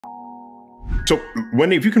So,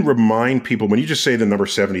 Wendy, if you can remind people, when you just say the number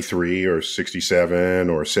 73 or 67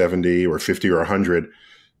 or 70 or 50 or 100,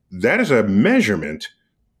 that is a measurement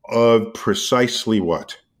of precisely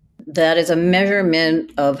what? That is a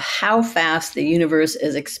measurement of how fast the universe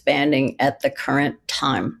is expanding at the current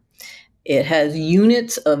time. It has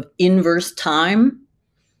units of inverse time.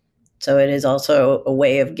 So it is also a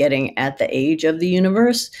way of getting at the age of the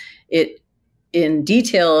universe. It, in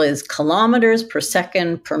detail, is kilometers per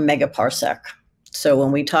second per megaparsec. So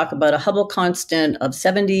when we talk about a Hubble constant of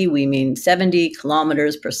 70, we mean 70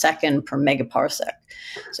 kilometers per second per megaparsec.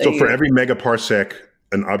 So for every megaparsec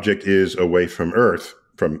an object is away from Earth,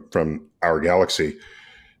 from our galaxy,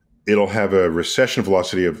 it'll have a recession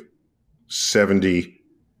velocity of 70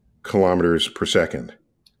 kilometers per second.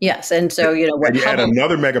 Yes, and so what you add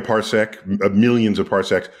another megaparsec of millions of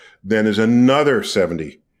parsecs, then is another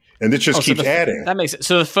 70, and this just keeps adding. That makes it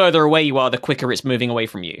so the further away you are, the quicker it's moving away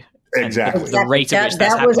from you. Exactly. The rate at which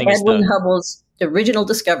that's that was happening Edwin Hubble's original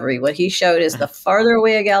discovery. What he showed is the farther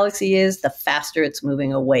away a galaxy is, the faster it's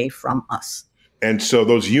moving away from us. And so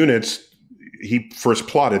those units, he first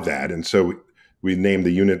plotted that, and so we named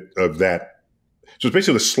the unit of that. So it's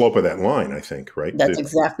basically the slope of that line, I think, right? That's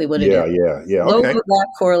exactly what it is. Yeah. The slope Okay. of that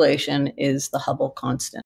correlation is the Hubble constant.